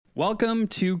Welcome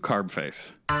to Carb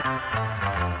Face.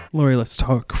 Lori, let's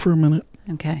talk for a minute.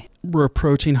 Okay. We're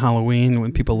approaching Halloween.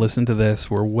 When people listen to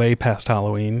this, we're way past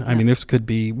Halloween. Yeah. I mean,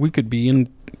 we could be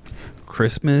in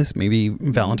Christmas, maybe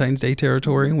Valentine's Day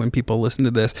territory when people listen to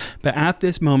this. But at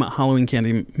this moment, Halloween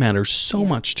candy matters so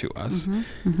much to us.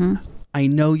 Mm-hmm. Mm-hmm. I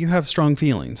know you have strong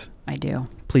feelings. I do.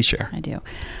 Please share. I do.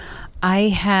 I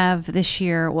have this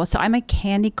year, so I'm a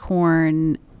candy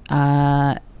corn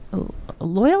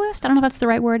loyalist. I don't know if that's the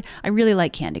right word. I really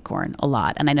like candy corn a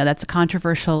lot. And I know that's a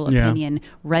controversial opinion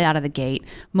right out of the gate.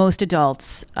 Most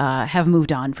adults have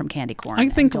moved on from candy corn. I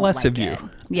think less of you.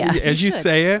 Yeah. As you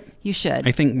say it. You should.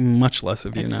 I think much less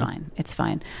of you now. It's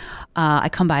fine. I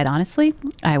come by it honestly.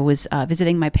 I was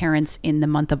visiting my parents in the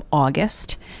month of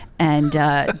August, and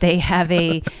they have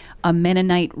a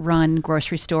Mennonite run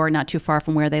grocery store not too far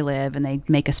from where they live, and they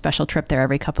make a special trip there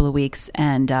every couple of weeks.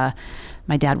 And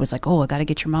my dad was like, "Oh, I got to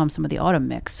get your mom some of the autumn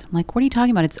mix." I'm like, "What are you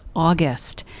talking about? It's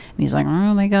August." And he's like,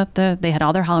 "Oh, they had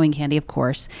all their Halloween candy, of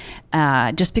course.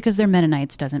 Just because they're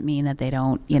Mennonites doesn't mean that they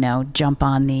don't, jump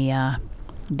on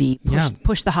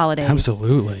push the holidays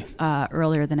absolutely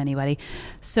earlier than anybody."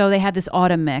 So they had this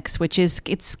autumn mix, which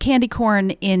it's candy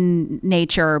corn in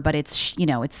nature, but it's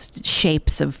it's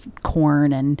shapes of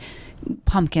corn and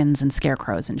pumpkins and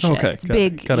scarecrows and shit. Okay, it's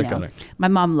big. Got it. My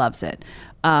mom loves it.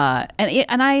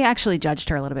 And I actually judged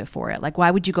her a little bit for it. Like, why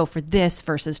would you go for this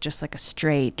versus just like a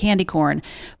straight candy corn?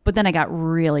 But then I got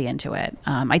really into it.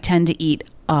 I tend to eat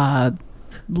a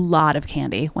lot of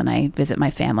candy when I visit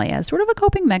my family as sort of a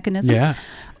coping mechanism. Yeah.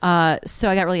 So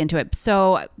I got really into it.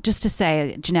 So just to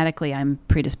say, genetically, I'm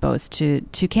predisposed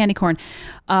to candy corn.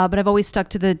 But I've always stuck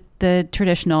to the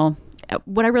traditional.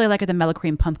 What I really like are the mellow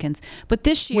cream pumpkins. But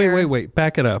this year... Wait.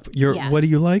 Back it up. What do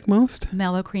you like most?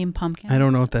 Mellow cream pumpkins. I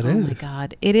don't know what that is. Oh my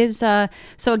God. It is... so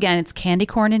again, it's candy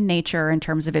corn in nature in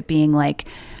terms of it being like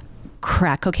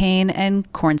crack cocaine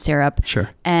and corn syrup. Sure.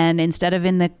 And instead of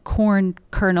in the corn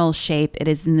kernel shape, it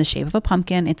is in the shape of a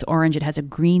pumpkin. It's orange. It has a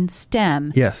green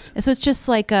stem. Yes. And so it's just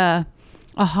like a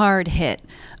hard hit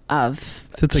of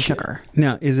sugar.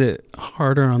 Now, is it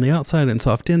harder on the outside and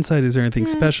soft inside? Is there anything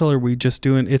special? Or are we just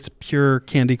doing, it's pure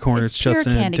candy corn. It's just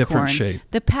in a different shape.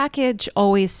 The package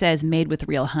always says made with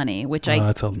real honey, which I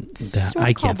can't say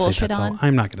that's on.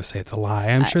 I'm not going to say it's a lie.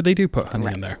 I'm sure they do put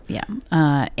honey in there. Yeah.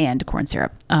 And corn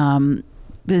syrup.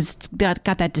 This got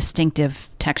that distinctive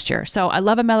texture. So I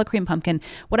love a mellow cream pumpkin.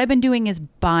 What I've been doing is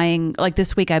buying, like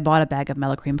this week I bought a bag of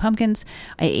mellow cream pumpkins.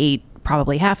 I ate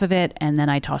probably half of it, and then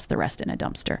I tossed the rest in a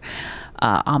dumpster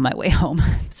on my way home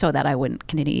so that I wouldn't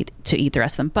continue to eat the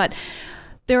rest of them. But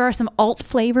there are some alt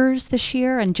flavors this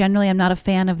year, and generally I'm not a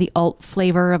fan of the alt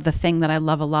flavor of the thing that I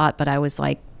love a lot, but I was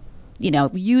like,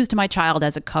 used my child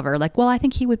as a cover. Like, well, I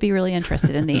think he would be really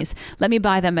interested in these. Let me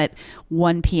buy them at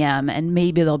 1 p.m. and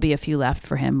maybe there'll be a few left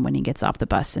for him when he gets off the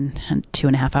bus in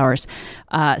 2.5 hours.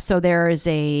 So there is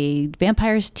a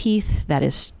vampire's teeth that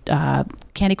is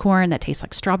candy corn that tastes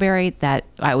like strawberry that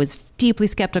I was deeply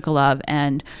skeptical of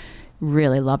and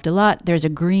really loved a lot. There's a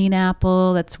green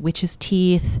apple that's witch's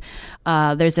teeth.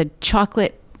 There's a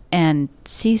chocolate and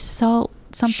sea salt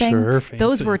something. Sure, fancy.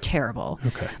 Those were terrible.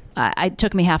 Okay. It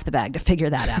took me half the bag to figure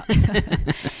that out.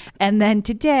 And then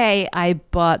today I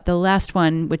bought the last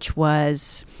one, which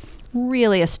was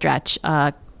really a stretch,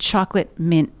 chocolate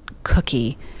mint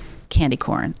cookie candy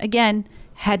corn. Again,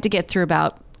 had to get through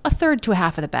about a third to a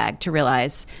half of the bag to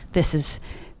realize this is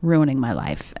ruining my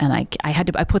life. And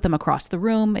I put them across the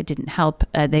room. It didn't help.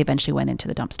 They eventually went into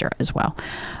the dumpster as well.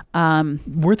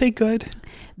 Were they good?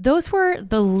 Those were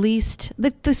the least.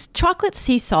 The chocolate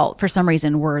sea salt, for some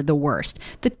reason, were the worst.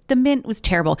 The mint was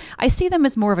terrible. I see them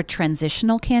as more of a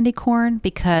transitional candy corn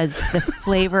because the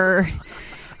flavor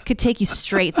could take you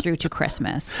straight through to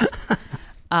Christmas.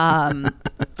 And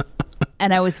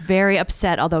I was very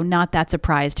upset, although not that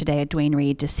surprised today at Duane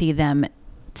Reade to see them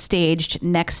staged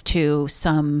next to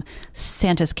some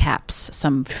Santa's caps,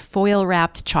 some foil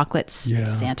wrapped chocolate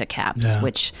Santa caps,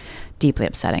 which deeply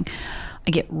upsetting. I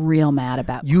get real mad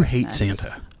about You Christmas. hate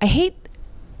Santa. I hate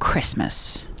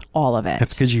Christmas, all of it.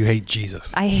 That's because you hate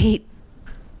Jesus.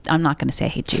 I'm not going to say I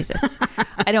hate Jesus.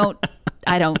 I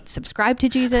don't subscribe to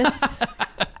Jesus.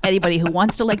 Anybody who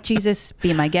wants to like Jesus,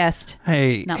 be my guest.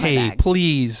 Hey,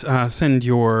 please send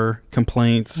your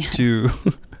complaints to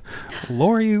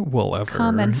Lori Woolever.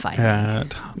 Come and find me at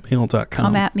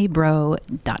hotmail.com.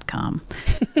 Comeatmebro.com.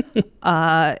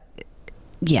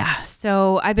 Yeah,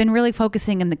 so I've been really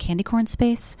focusing in the candy corn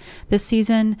space this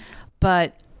season,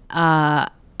 but I'm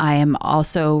I am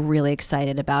also really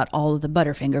excited about all of the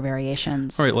Butterfinger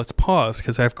variations. All right, let's pause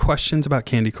because I have questions about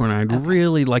candy corn. I'd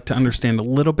really like to understand a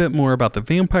little bit more about the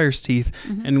vampire's teeth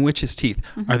and witch's teeth.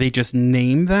 Are they just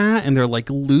named that and they're like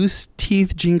loose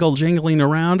teeth jingling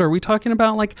around? Are we talking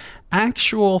about like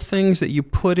actual things that you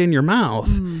put in your mouth?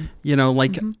 You know,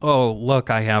 like, oh,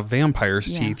 look, I have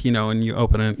vampire's teeth, you know, and you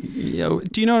open it. You know,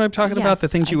 do you know what I'm talking about? The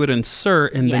things you would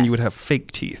insert and then you would have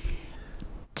fake teeth.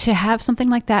 To have something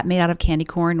like that made out of candy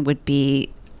corn would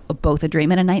be both a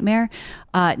dream and a nightmare.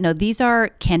 No, these are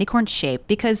candy corn shaped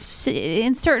because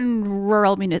in certain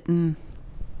rural let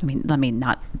me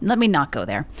not go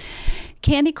there.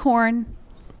 Candy corn,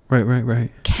 right,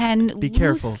 can be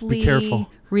careful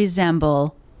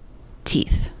resemble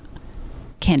teeth.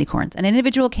 Candy corns. An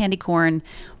individual candy corn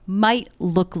might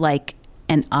look like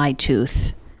an eye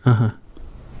tooth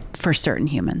for certain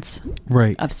humans,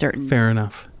 right? Of certain, fair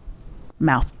enough,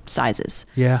 mouth sizes.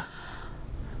 Yeah.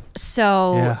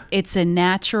 So it's a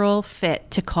natural fit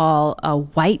to call a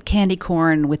white candy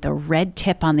corn with a red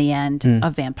tip on the end a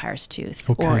vampire's tooth,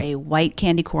 or a white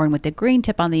candy corn with a green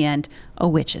tip on the end a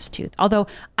witch's tooth. Although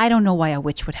I don't know why a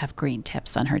witch would have green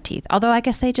tips on her teeth. Although I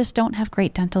guess they just don't have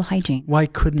great dental hygiene. Why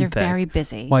couldn't they? They're very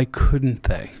busy. Why couldn't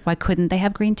they? Why couldn't they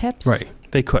have green tips? Right.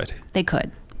 They could. They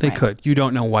could. They could. You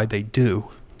don't know why they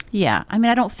do. Yeah. I mean,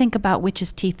 I don't think about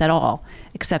witch's teeth at all,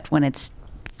 except when it's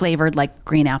flavored like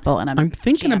green apple, and I'm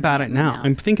thinking about it now.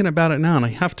 I'm thinking about it now, and I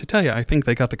have to tell you, I think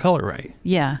they got the color right.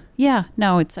 Yeah.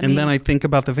 No, it's. And then I think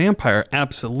about the vampire.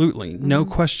 Absolutely, no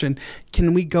question.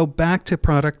 Can we go back to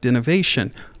product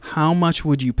innovation? How much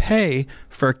would you pay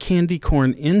for a candy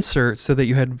corn insert so that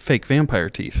you had fake vampire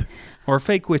teeth or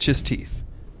fake witch's teeth?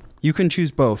 You can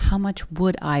choose both. How much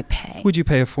would I pay? Would you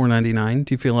pay a $4.99?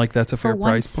 Do you feel like that's a fair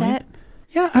price point?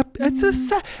 Yeah, it's a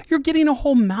set. You're getting a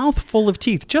whole mouthful of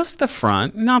teeth, just the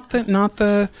front, not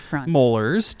the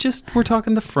molars. Just we're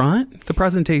talking the front, the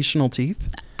presentational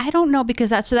teeth. I don't know,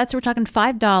 because we're talking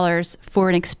 $5 for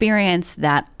an experience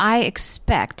that I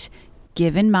expect,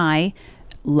 given my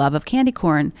love of candy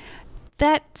corn,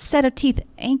 that set of teeth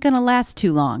ain't gonna last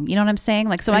too long. You know what I'm saying?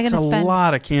 Like, so I'm gonna spend a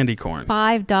lot of candy corn.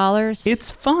 $5.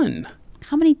 It's fun.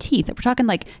 How many teeth? We're talking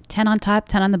like 10 on top,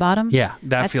 10 on the bottom? Yeah,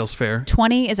 that feels fair.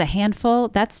 20 is a handful.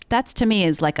 That's to me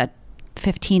is like a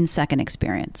 15-second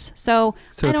experience. So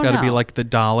it's got to be like the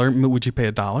 $1. Would you pay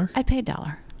 $1? I'd pay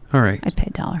 $1. All right. I'd pay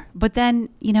 $1. But then,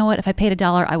 you know what? If I paid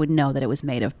 $1, I would know that it was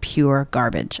made of pure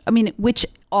garbage. I mean, which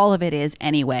all of it is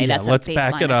anyway. Yeah, that's let's a baseline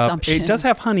back it up. assumption. It does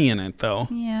have honey in it, though.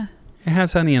 Yeah. It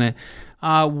has honey in it.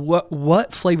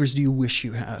 What flavors do you wish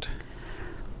you had?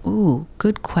 Ooh,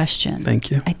 good question. Thank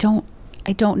you.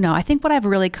 I don't know. I think what I've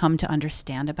really come to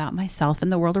understand about myself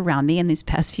and the world around me in these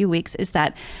past few weeks is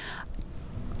that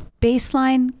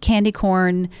baseline candy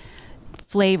corn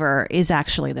flavor is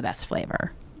actually the best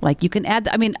flavor. Like, you can add,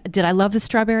 did I love the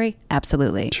strawberry?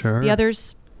 Absolutely. Sure. The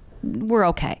others were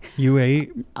okay. You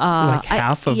ate like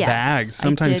half of yes, bags,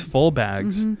 sometimes full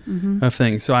bags of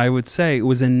things. So I would say it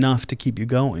was enough to keep you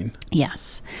going.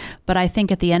 Yes. But I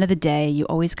think at the end of the day, you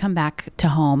always come back to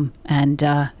home and,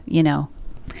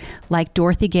 like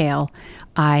Dorothy Gale,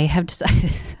 I have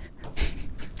decided.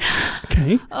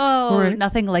 Okay. Oh, right.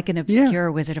 Nothing like an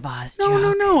obscure Wizard of Oz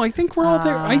joke. No. I think we're all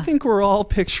there. I think we're all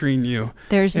picturing you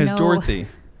as Dorothy.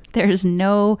 There's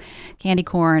no candy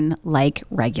corn like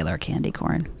regular candy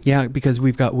corn. Yeah, because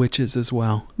we've got witches as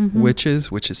well. Witches'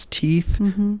 teeth,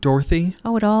 Dorothy.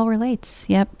 Oh, it all relates.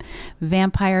 Yep.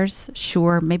 Vampires,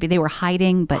 sure. Maybe they were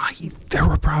hiding, but... there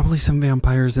were probably some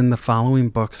vampires in the following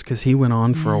books, because he went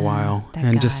on for a while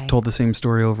and just told the same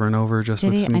story over and over, just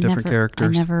with some different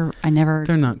characters. I never...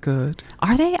 They're not good.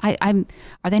 Are they?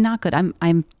 Are they not good?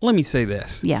 I'm... Let me say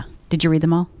this. Yeah. Did you read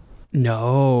them all?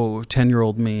 No.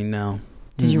 10-year-old me, no.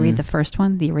 Did you read the first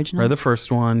one, the original? Read the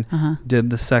first one, did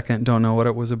the second, don't know what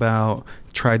it was about,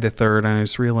 tried the third, and I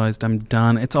just realized I'm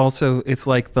done. It's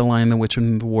like the Lion, the Witch,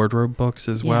 and the Wardrobe books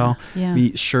as well. Yeah.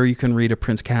 Sure, you can read a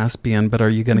Prince Caspian, but are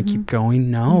you going to keep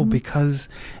going? No, because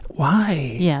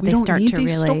why? Yeah, we don't need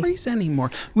these stories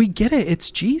anymore. We get it. It's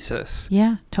Jesus.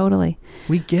 Yeah, totally.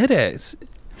 We get it.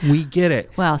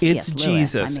 Well, it's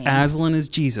Jesus. Aslan is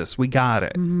Jesus. We got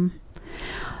it.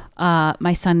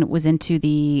 My son was into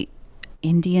the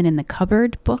Indian in the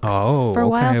Cupboard books for a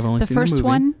while. I've only the seen first the movie.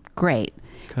 one, great.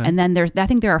 Okay. And then I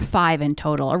think there are 5 in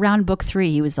total. Around book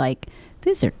 3, he was like,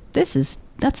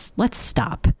 let's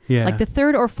stop. Yeah. Like the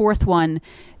third or fourth one,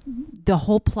 the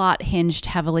whole plot hinged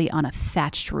heavily on a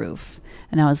thatched roof.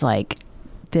 And I was like,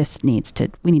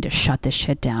 we need to shut this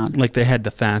shit down. Like they had to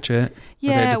thatch it?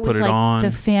 Yeah, or they had to it was put it like on?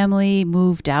 the family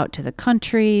moved out to the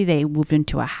country. They moved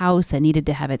into a house that needed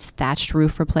to have its thatched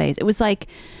roof replaced. It was like,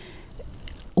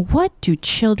 What do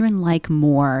children like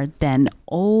more than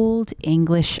old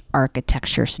English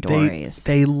architecture stories?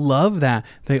 They love that.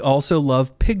 They also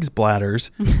love pig's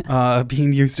bladders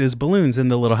being used as balloons in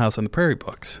the Little House on the Prairie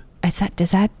books.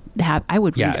 Does that have? I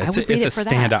would read it. I would read it's it a for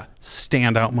that.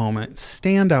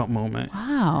 standout moment.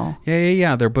 Wow.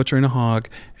 Yeah. They're butchering a hog,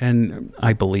 and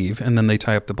I believe, and then they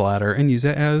tie up the bladder and use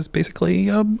it as basically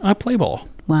a play ball.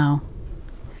 Wow.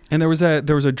 And there was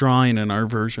a drawing in our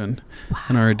version,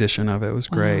 in our edition of it. It was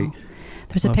great. Wow.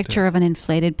 There's a picture of an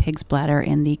inflated pig's bladder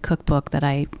in the cookbook that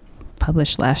I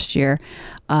published last year,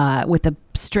 with a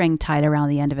string tied around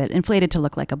the end of it, inflated to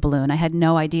look like a balloon. I had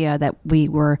no idea that we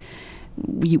were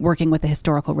working with a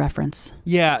historical reference.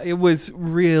 Yeah, it was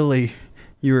really.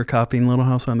 You were copying Little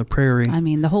House on the Prairie. I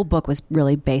mean, the whole book was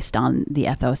really based on the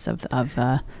ethos of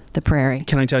the prairie.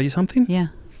 Can I tell you something? Yeah.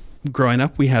 Growing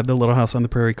up, we had the Little House on the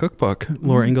Prairie cookbook,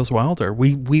 Laura Ingalls Wilder.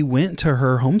 We went to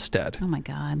her homestead. Oh my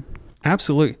God.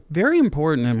 Absolutely. Very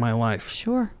important in my life.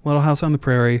 Sure. Little House on the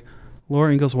Prairie,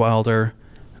 Laura Ingalls Wilder,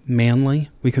 Manly.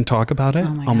 We can talk about it. Oh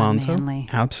my Almanzo. God, Manly.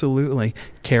 Absolutely.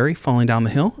 Carrie falling down the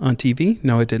hill on TV.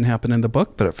 No, it didn't happen in the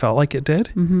book, but it felt like it did.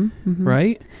 Mm-hmm.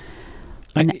 Right?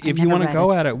 I If you never want to read go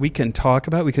this. at it, we can talk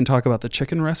about the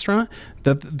chicken restaurant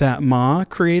that Ma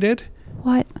created.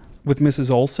 What? With Mrs.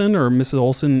 Olson, or Mrs.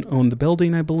 Olson owned the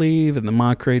building, I believe, and the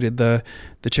Ma created the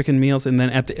chicken meals. And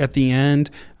then at the end,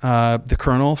 the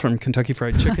Colonel from Kentucky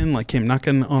Fried Chicken came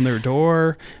knocking on their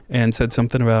door and said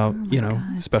something about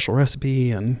special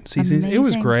recipe and seasonings. It was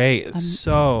Amazing. great. It's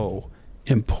so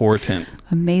important.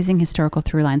 Amazing historical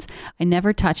through lines. I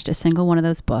never touched a single one of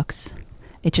those books.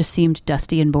 It just seemed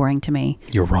dusty and boring to me.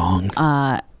 You're wrong.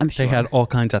 I'm sure. They had all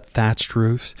kinds of thatched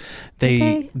roofs.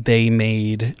 They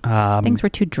made things were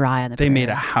too dry on the They made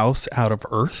a prairie. house out of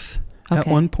earth at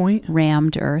Okay. one point.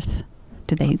 Rammed earth.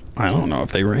 Did they? I don't know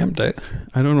if they rammed it.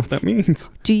 I don't know what that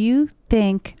means. Do you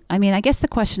think? I mean, I guess the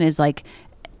question is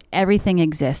everything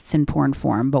exists in porn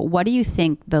form, but what do you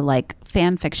think the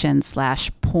fan fiction /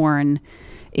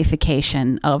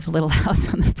 pornification of Little House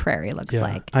on the Prairie looks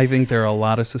like? I think there are a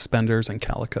lot of suspenders and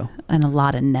calico. And a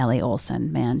lot of Nellie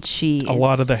Olson, man. A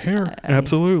lot of the hair.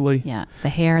 Absolutely. Yeah, the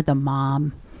hair, the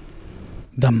mom.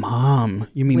 The mom.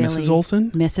 You mean Willie, Mrs.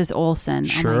 Olson? Mrs. Olson.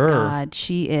 Sure. Oh my God,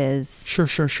 she is. Sure.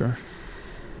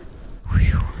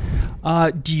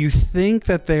 Do you think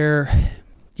that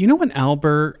you know when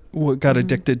Albert got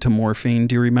addicted to morphine?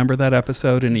 Do you remember that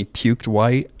episode? And he puked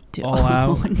white all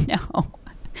out? Oh, no.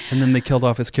 And then they killed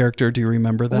off his character. Do you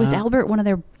remember that? Was Albert one of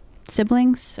their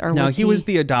siblings? Or No, was he was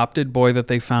the adopted boy that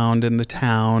they found in the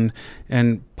town,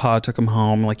 and Pa took him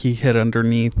home. He hid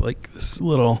underneath this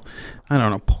little, I don't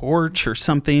know, porch or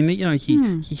something.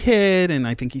 He hid, and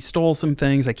I think he stole some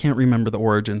things. I can't remember the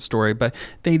origin story, but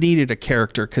they needed a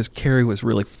character because Carrie was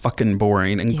really fucking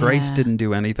boring, and Grace Yeah. didn't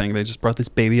do anything. They just brought this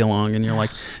baby along, and you're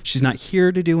like, she's not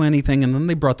here to do anything. And then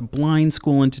they brought the blind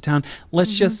school into town.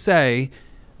 Let's just say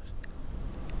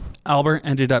Albert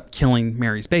ended up killing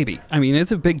Mary's baby. I mean,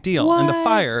 it's a big deal. And the What?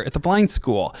 fire at the blind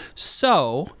school.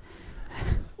 So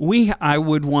I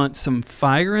would want some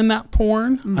fire in that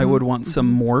porn. I would want some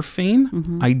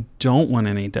morphine. I don't want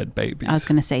any dead babies. I was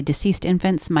going to say deceased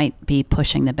infants might be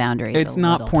pushing the boundaries. It's a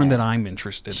not little porn bit. that I'm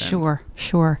interested in.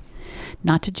 Sure.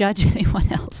 Not to judge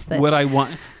anyone else. What I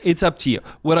want, it's up to you.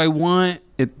 What I want,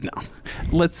 no.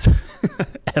 Let's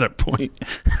edit point.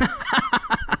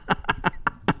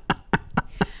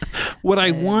 What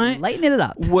I want, lighten it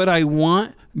up. What I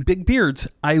want, big beards.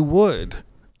 I would.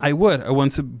 I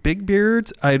want some big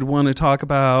beards. I'd want to talk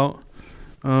about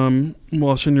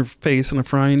washing your face in a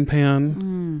frying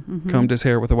pan, combed his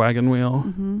hair with a wagon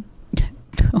wheel,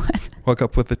 What? woke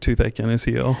up with a toothache in his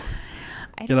heel.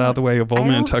 Get out of the way of old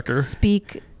man Tucker.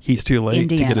 Speak. He's too late to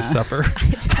get Indiana. his supper.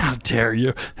 How dare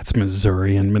you? That's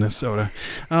Missouri and Minnesota.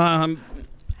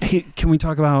 Hey, can we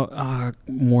talk about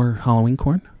more Halloween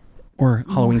corn? Or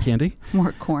Halloween candy?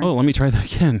 More corn. Oh, let me try that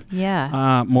again.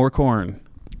 Yeah. More corn.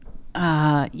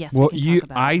 Yes. Well, we can talk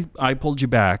about I pulled you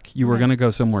back. You were Okay. going to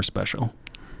go somewhere special.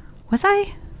 Was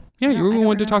I? Yeah, you were I don't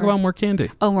going to talk remember. about more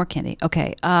candy. Oh, more candy.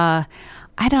 Okay. I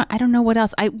don't know what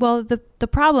else. The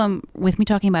problem with me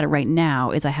talking about it right now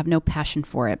is I have no passion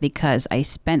for it because I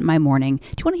spent my morning. Do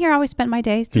you want to hear how I spent my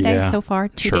day today Yeah, so far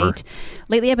to sure. date?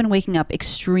 Lately, I've been waking up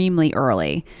extremely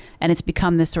early, and it's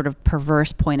become this sort of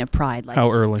perverse point of pride.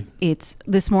 How early? It's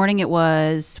this morning. It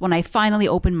was when I finally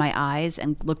opened my eyes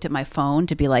and looked at my phone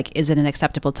to be like, "Is it an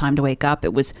acceptable time to wake up?"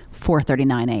 It was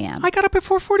 4:39 a.m. I got up at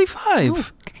 4:45. Oh,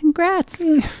 congrats.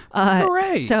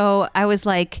 Hooray. So I was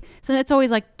like, so it's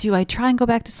always like, do I try and go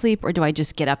back to sleep or do I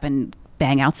just get up and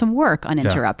bang out some work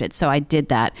uninterrupted. So I did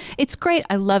that. It's great.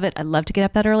 I love it. I love to get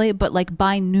up that early. But like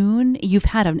by noon, you've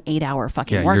had an 8-hour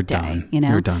fucking work day. Done. You know,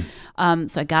 You're done.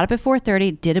 So I got up at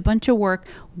 4:30, did a bunch of work,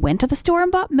 went to the store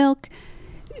and bought milk,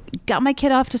 got my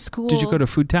kid off to school. Did you go to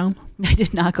Food Town? I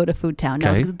did not go to Food Town.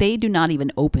 Okay. No, they do not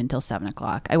even open till 7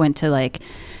 o'clock. I went to like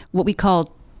what we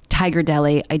call Tiger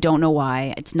Deli. I don't know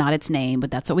why. It's not its name, but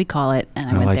that's what we call it. And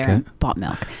I went like there it. and bought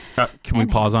milk. Can we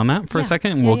pause on that for a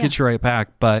second? And we'll get you right back.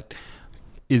 But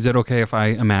is it okay if I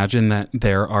imagine that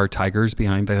there are tigers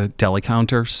behind the deli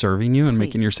counter serving you and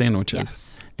making your sandwiches?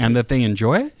 Yes. And that they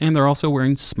enjoy it? And they're also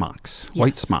wearing smocks,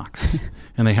 white smocks.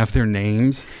 And they have their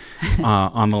names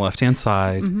on the left-hand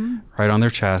side, right on their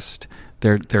chest.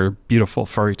 They're beautiful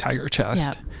furry tiger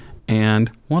chest. Yep.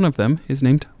 And one of them is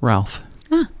named Ralph.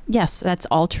 Yes, that's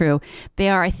all true. They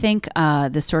are, I think,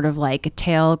 the sort of like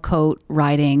tailcoat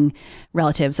riding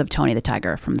relatives of Tony the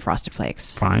Tiger from the Frosted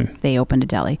Flakes. Fine. They opened a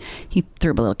deli. He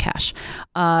threw a little cash.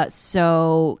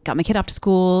 So got my kid off to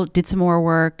school, did some more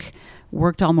work,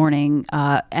 worked all morning.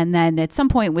 And then at some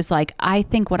point was like, I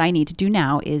think what I need to do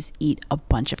now is eat a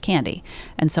bunch of candy.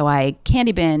 And so I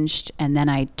candy binged, and then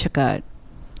I took a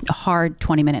hard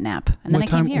 20:minute nap. And then I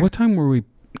came here. What time were we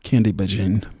candy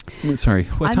binging? Sorry.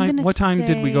 What time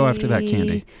did we go after that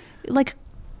candy? Like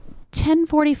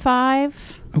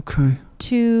 10:45 Okay.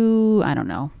 to, I don't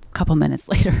know, a couple minutes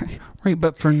later. Right,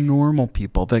 but for normal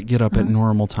people that get up at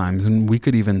normal times, and we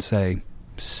could even say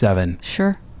 7,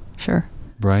 Sure.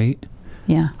 right?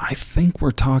 Yeah. I think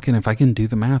we're talking, if I can do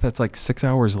the math, that's like 6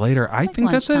 hours later. I think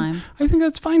that's it. lunchtime. I think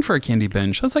that's fine for a candy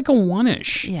binge. That's like a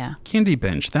 1-ish Yeah. candy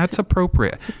binge. That's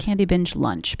appropriate. It's a candy binge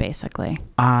lunch, basically.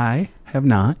 I have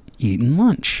not eaten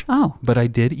lunch, Oh, but I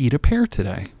did eat a pear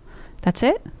today. that's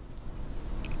it?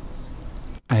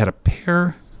 I had a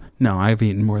pear. No, I've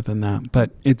eaten more than that,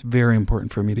 but it's very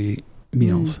important for me to eat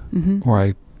meals or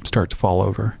I start to fall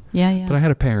over. Yeah. But I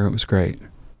had a pear. It was great.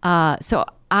 So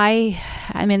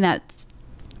I'm in that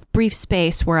brief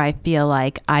space where I feel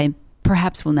like I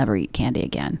perhaps will never eat candy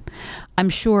again. I'm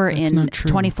sure That's in not true.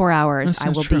 24 hours That's I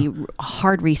not will true. be a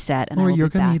hard reset and I Or will you're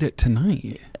be going to back. eat it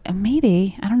tonight.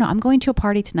 Maybe. I don't know. I'm going to a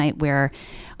party tonight where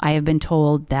I have been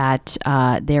told that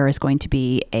there is going to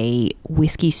be a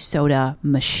whiskey soda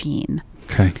machine.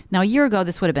 Okay. Now, a year ago,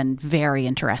 this would have been very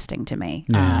interesting to me.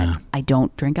 Yeah. I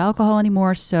don't drink alcohol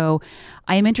anymore, so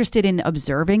I am interested in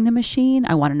observing the machine.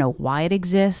 I want to know why it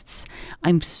exists.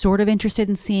 I'm sort of interested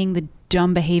in seeing the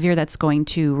dumb behavior that's going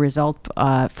to result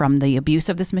from the abuse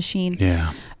of this machine.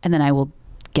 Yeah. And then I will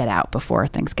get out before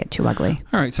things get too ugly.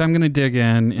 All right. So I'm going to dig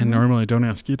in, and normally I don't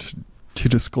ask you to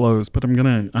disclose, but I'm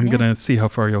gonna see how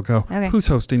far you'll go. Okay. Who's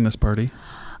hosting this party?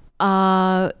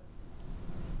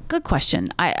 Good question.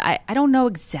 I don't know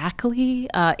exactly.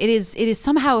 It is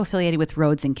somehow affiliated with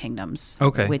Roads and Kingdoms,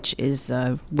 Okay. which is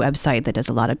a website that does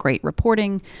a lot of great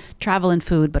reporting, travel and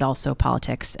food, but also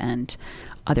politics and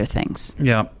other things.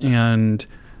 Yeah. And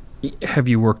have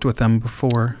you worked with them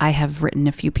before? I have written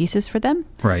a few pieces for them.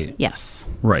 Right. Yes.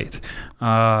 Right.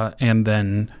 And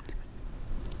then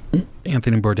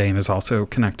Anthony Bourdain is also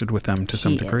connected with them to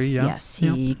some He degree. is, Yeah. Yes.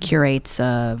 He curates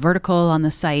a vertical on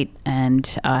the site and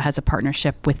has a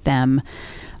partnership with them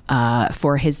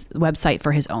for his website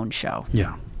for his own show.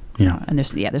 Yeah. Yeah. And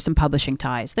there's some publishing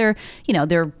ties. They're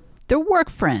work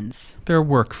friends. They're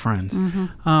work friends.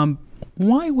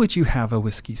 Why would you have a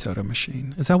whiskey soda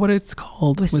machine? Is that what it's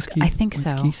called? I think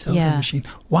so. Whiskey soda Yeah. machine.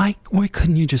 Why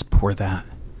couldn't you just pour that?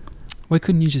 Why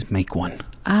couldn't you just make one?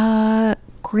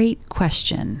 Great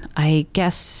question. I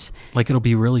guess. Like it'll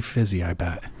be really fizzy, I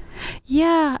bet.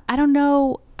 Yeah, I don't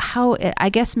know how. I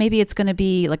guess maybe it's going to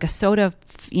be like a soda.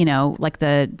 Like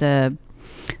the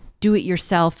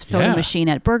do-it-yourself soda Yeah. machine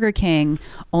at Burger King.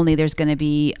 Only there's going to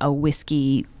be a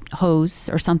whiskey hose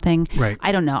or something. Right.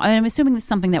 I don't know. I'm assuming it's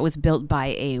something that was built by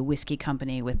a whiskey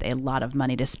company with a lot of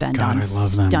money to spend God, on I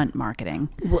love them. stunt marketing.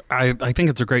 I think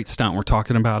it's a great stunt. We're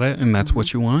talking about it, and that's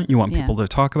what you want. You want people to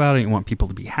talk about it. You want people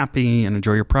to be happy and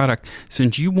enjoy your product.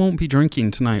 Since you won't be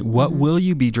drinking tonight, what will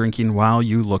you be drinking while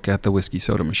you look at the whiskey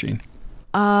soda machine?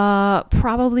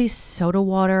 Probably soda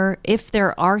water. If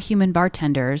there are human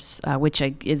bartenders, which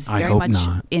is I very hope much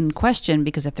not. in question,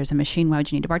 because if there's a machine, why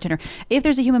would you need a bartender? If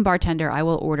there's a human bartender, I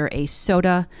will order a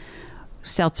soda,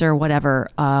 seltzer, whatever,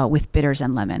 with bitters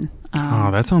and lemon.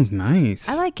 Oh, that sounds nice.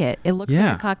 I like it. It looks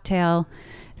Yeah. like a cocktail,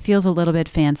 feels a little bit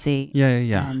fancy.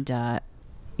 Yeah. And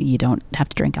you don't have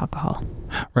to drink alcohol.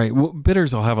 Right. Well,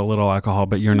 bitters will have a little alcohol,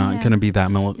 but you're not Yeah, going to be that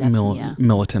that's-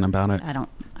 militant about it.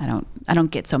 I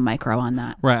don't get so micro on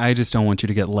that. Right. I just don't want you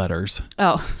to get letters,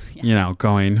 Oh, yeah.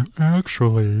 going,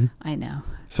 actually. I know.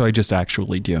 So I just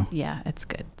actually do. Yeah, it's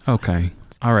good. Okay.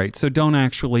 All right. So don't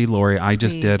actually, Lori. I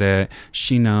just did Please. it.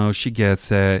 She knows. She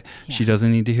gets it. Yeah. She doesn't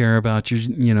need to hear about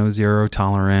your, zero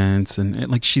tolerance. And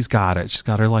like, she's got it. She's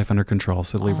got her life under control.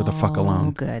 So leave her the fuck Oh,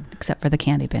 alone. good. Except for the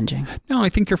candy binging. No, I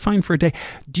think you're fine for a day.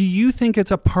 Do you think it's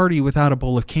a party without a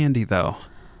bowl of candy, though?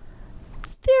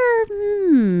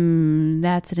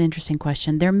 That's an interesting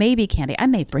question. There may be candy. I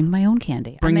may bring my own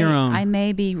candy. Bring your own. I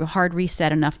may be hard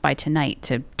reset enough by tonight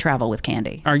to travel with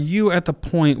candy. Are you at the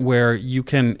point where you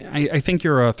can, I think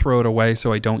you're a throw it away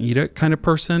so I don't eat it kind of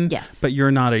person. Yes. But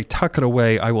you're not a tuck it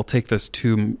away, I will take this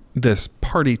to this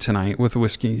party tonight with a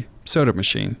whiskey soda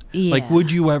machine. Yeah. Like,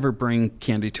 would you ever bring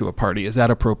candy to a party? Is that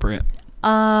appropriate?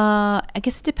 I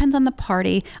guess it depends on the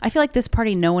party. I feel like this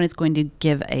party, no one is going to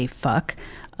give a fuck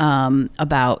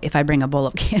about if I bring a bowl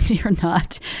of candy or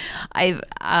not.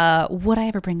 Would I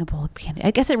ever bring a bowl of candy? I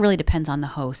guess it really depends on the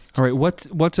host. All right,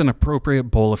 what's an appropriate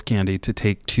bowl of candy to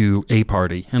take to a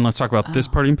party? And let's talk about this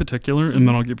party in particular, and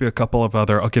then I'll give you a couple of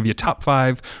I'll give you top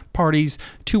 5 parties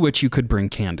to which you could bring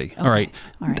candy. Okay.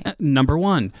 All right. Number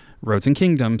 1, Roads and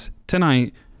Kingdoms.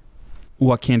 Tonight,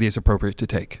 what candy is appropriate to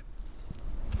take?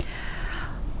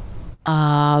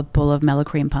 Bowl of Mellow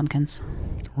Cream pumpkins.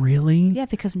 Really? Yeah,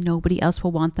 because nobody else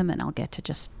will want them, and I'll get to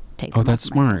just take them. Oh, that's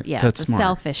off myself. smart. Yeah, That's it's a smart.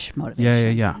 selfish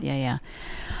motivation. Yeah.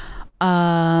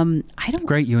 I don't.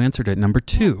 Great, you answered it. Number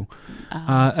 2,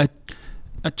 a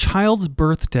child's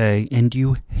birthday and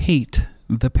you hate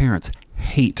the parents.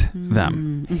 Hate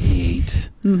them. Hate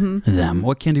them.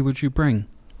 What candy would you bring?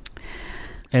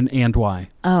 And why?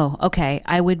 Oh, okay.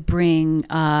 I would bring,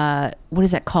 what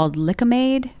is that called?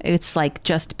 Lickamade? It's like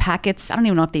just packets. I don't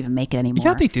even know if they even make it anymore.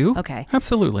 Yeah, they do. Okay.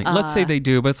 Absolutely. Let's say they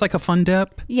do, but it's like a fun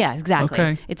dip. Yeah, exactly.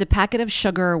 Okay. It's a packet of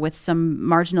sugar with some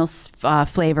marginal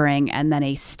flavoring and then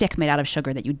a stick made out of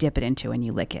sugar that you dip it into and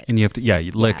you lick it. And you have to,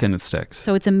 you lick and it sticks.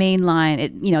 So it's a main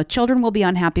line. Children will be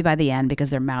unhappy by the end because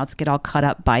their mouths get all cut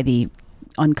up by the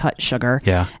uncut sugar.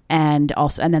 Yeah. And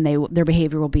then their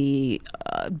behavior will be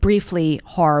briefly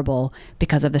horrible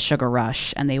because of the sugar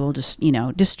rush, and they will just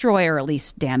destroy or at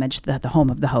least damage the home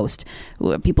of the host,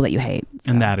 people that you hate.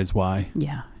 So, And that is why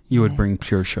yeah, you would bring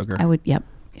pure sugar. I would. Yep.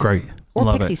 Great. Or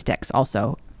Love pixie it. sticks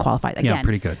also qualified. Again, Yeah,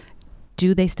 pretty good.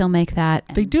 do they still make that?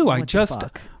 They do. I What the just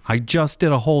fuck?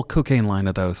 did a whole cocaine line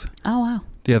of those Oh wow,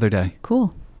 the other day.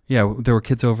 cool. Yeah, there were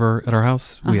kids over at our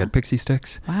house. We had pixie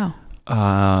sticks. Wow.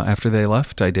 After they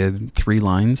left, I did 3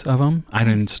 lines of them. I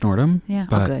didn't snort them, Yeah.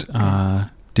 but Good.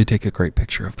 did take a great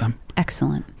picture of them.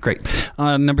 Excellent. Great.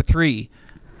 Number 3,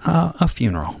 a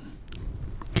funeral.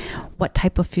 What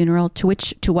type of funeral? To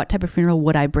what type of funeral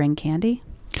would I bring candy?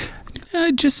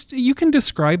 Just you can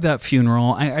describe that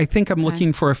funeral. I think I'm Okay.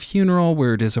 looking for a funeral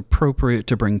where it is appropriate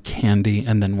to bring candy,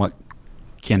 and then what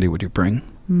candy would you bring?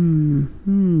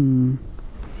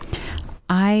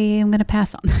 I am going to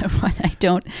pass on that one. I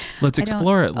don't. Let's I don't-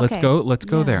 explore it. Let's okay. go. Let's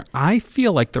go Yeah. there. I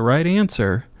feel like the right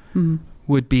answer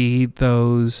would be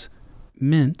those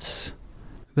mints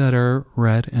that are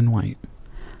red and white.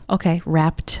 Okay,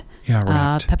 wrapped. Yeah,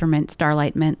 wrapped. Peppermint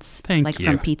Starlight mints. Thank like you.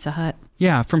 from Pizza Hut.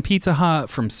 Yeah, from Pizza Hut,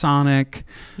 from Sonic,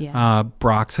 Yeah.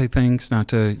 Brock's, I think. It's not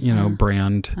to,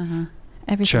 brand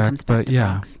Everything check, comes back but to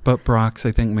yeah. Brock's. But Brock's,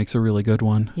 I think, makes a really good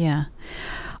one. Yeah.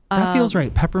 That feels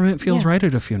right. Peppermint feels yeah. right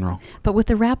at a funeral. But with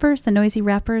the wrappers, the noisy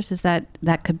wrappers, is that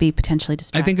could be potentially I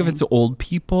distracting. think if it's old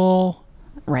people,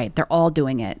 right, they're all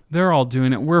doing it. they're all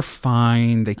doing it. We're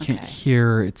fine. They can't Okay.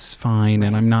 hear. It's fine.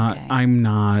 And okay. I'm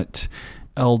not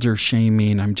elder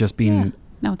shaming. I'm just being, Yeah.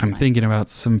 No, it's I'm fine. thinking about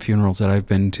some funerals that I've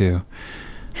been to.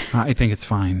 I think it's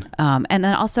fine. And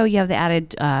then also you have the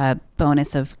added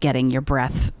bonus of getting your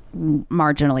breath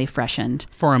marginally freshened.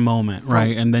 For a moment,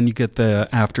 right? And then you get the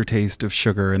aftertaste of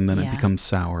sugar and then it Yeah. becomes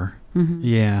sour.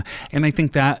 Yeah. And I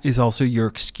think that is also your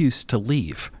excuse to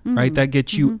leave, right? That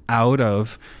gets you out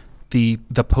of the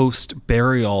post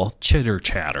burial chitter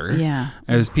chatter. Yeah.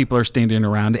 As people are standing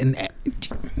around. And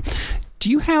do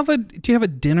you have a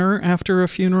dinner after a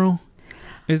funeral?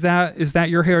 Is that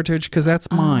your heritage? Because that's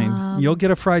mine. You'll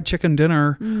get a fried chicken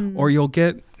dinner, or you'll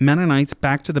get Mennonites.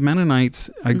 Back to the Mennonites.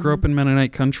 I grew up in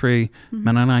Mennonite country.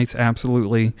 Mennonites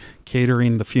absolutely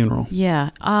catering the funeral.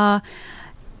 Yeah.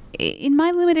 In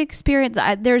my limited experience,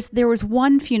 there was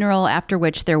one funeral after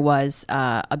which there was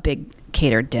a big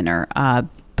catered dinner,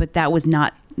 but it was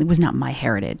not my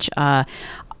heritage.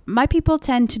 My people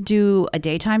tend to do a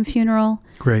daytime funeral.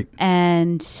 Great.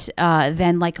 And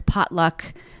then like a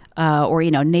potluck, or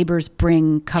neighbors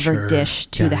bring covered Sure. dish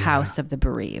to Yeah, the yeah. house of the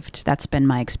bereaved. That's been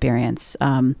my experience.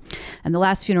 And the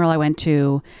last funeral I went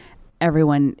to,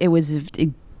 it was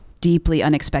deeply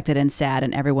unexpected and sad,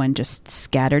 and everyone just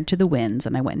scattered to the winds,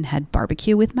 and I went and had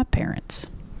barbecue with my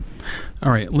parents.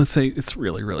 All right, let's say it's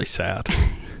really, really sad.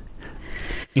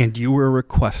 And you were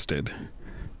requested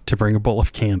to bring a bowl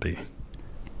of candy.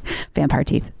 Vampire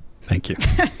teeth. Thank you.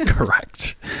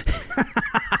 Correct.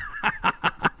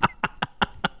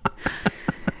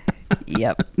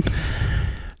 Yep.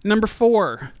 Number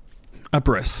 4, a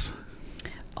bris.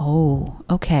 Oh,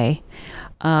 okay.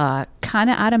 Kind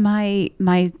of out of my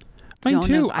Mine zone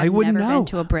too. of, I I've wouldn't never know. been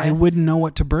to a bris. I wouldn't know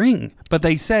what to bring. But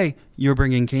they say you're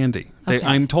bringing candy. Okay.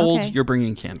 I'm told Okay. you're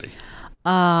bringing candy.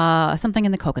 Something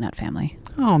in the coconut family.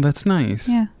 Oh, that's nice.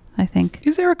 Yeah, I think.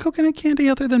 Is there a coconut candy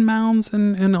other than Mounds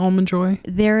and Almond Joy?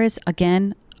 There is,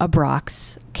 again, a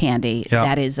Brock's candy. Yeah.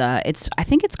 That is, I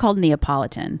think it's called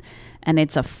Neapolitan. And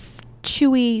it's a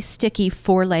chewy, sticky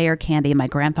 4-layer candy. My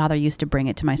grandfather used to bring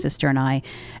it to my sister and I.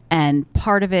 And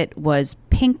part of it was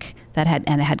pink it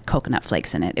had coconut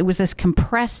flakes in it. It was this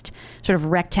compressed sort of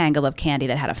rectangle of candy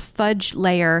that had a fudge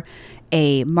layer,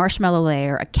 a marshmallow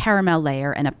layer, a caramel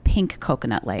layer, and a pink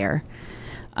coconut layer.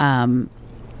 Do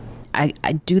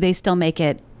they still make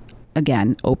it?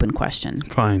 Again, open question.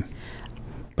 Fine.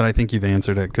 But I think you've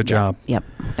answered it. Good job. Yep.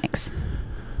 Thanks.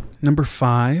 Number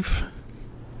 5.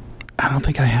 I don't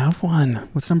think I have one.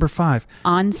 What's number 5?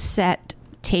 On set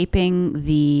taping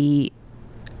the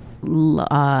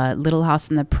Little House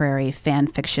on the Prairie fan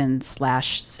fiction /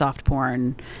 soft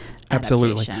porn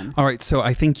Absolutely. adaptation. All right. So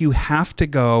I think you have to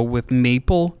go with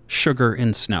maple sugar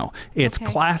and snow. It's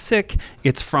Okay. classic.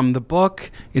 It's from the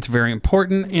book. It's very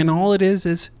important. And all it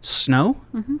is snow,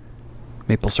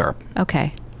 maple syrup.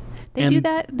 Okay. They And- do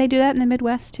that. They do that in the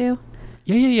Midwest too.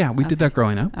 Yeah. We did that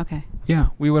growing up. Okay. Yeah.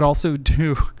 We would also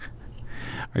do.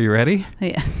 Are you ready?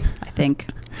 Yes, I think.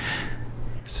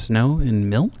 Snow and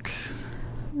milk.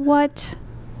 What?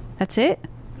 That's it?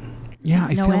 Yeah,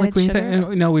 I No feel like added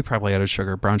sugar? no, we probably added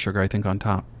sugar, brown sugar, I think, on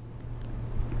top.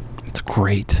 It's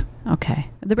great. Okay.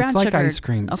 The brown it's like sugar. ice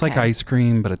cream. It's like okay. ice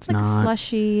cream, but it's Like not. a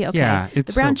slushy. Okay. Yeah,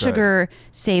 it's the brown so good. sugar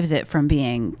saves it from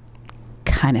being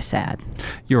kind of sad.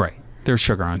 You're right. There's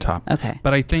sugar on top. Okay.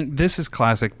 But I think this is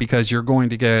classic because you're going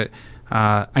to get.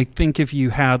 I think if you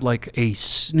had like a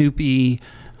Snoopy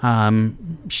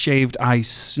shaved ice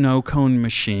snow cone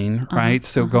machine, right?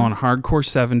 So going hardcore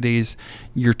 70s,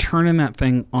 you're turning that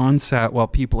thing on set while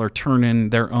people are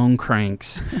turning their own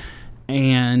cranks.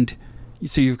 And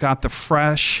so you've got the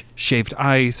fresh shaved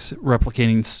ice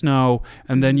replicating snow,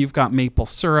 and then you've got maple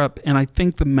syrup. And I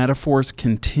think the metaphors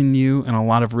continue in a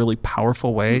lot of really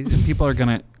powerful ways, and people are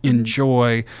going to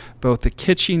enjoy both the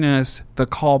kitschiness, the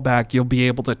callback. You'll be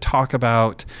able to talk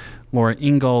about Laura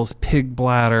Ingalls pig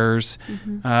bladders,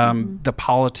 the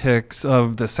politics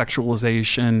of the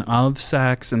sexualization of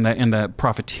sex and the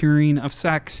profiteering of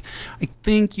sex. I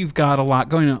think you've got a lot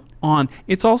going on.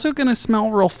 It's also going to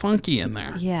smell real funky in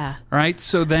there. Yeah. Right?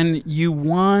 So then you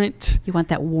want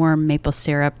that warm maple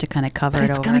syrup to kind of cover but it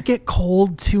it's over. going to get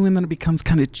cold too, and then it becomes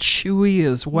kind of chewy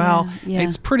as well. Yeah.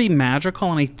 It's pretty magical,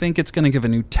 and I think it's going to give a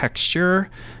new texture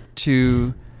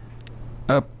to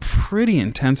a pretty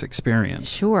intense experience.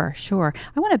 Sure.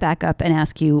 I want to back up and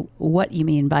ask you what you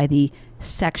mean by the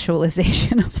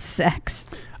sexualization of sex.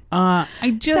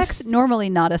 Sex normally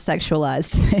not a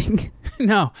sexualized thing.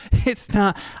 No, it's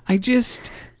not. I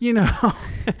just,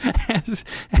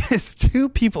 as two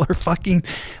people are fucking,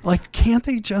 like, can't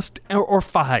they just, or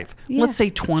 5, Yeah, let's say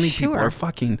 20 people sure. are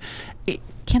fucking.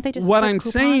 Can't they just What flip I'm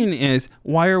coupons? saying is,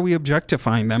 why are we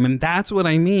objectifying them? And that's what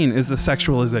I mean is the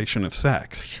sexualization of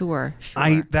sex. Sure.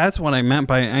 That's what I meant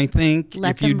by, I think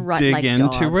Let if you them rut dig like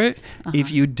into dogs. it,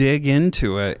 if you dig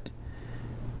into it,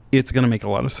 it's going to make a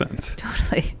lot of sense.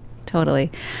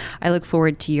 Totally. I look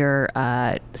forward to your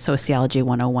Sociology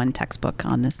 101 textbook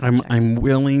on this subject. I'm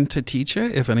willing to teach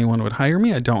it if anyone would hire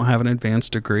me. I don't have an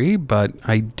advanced degree, but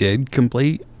I did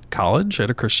complete college at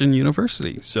a Christian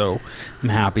university. So I'm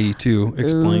happy to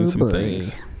explain some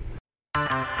things.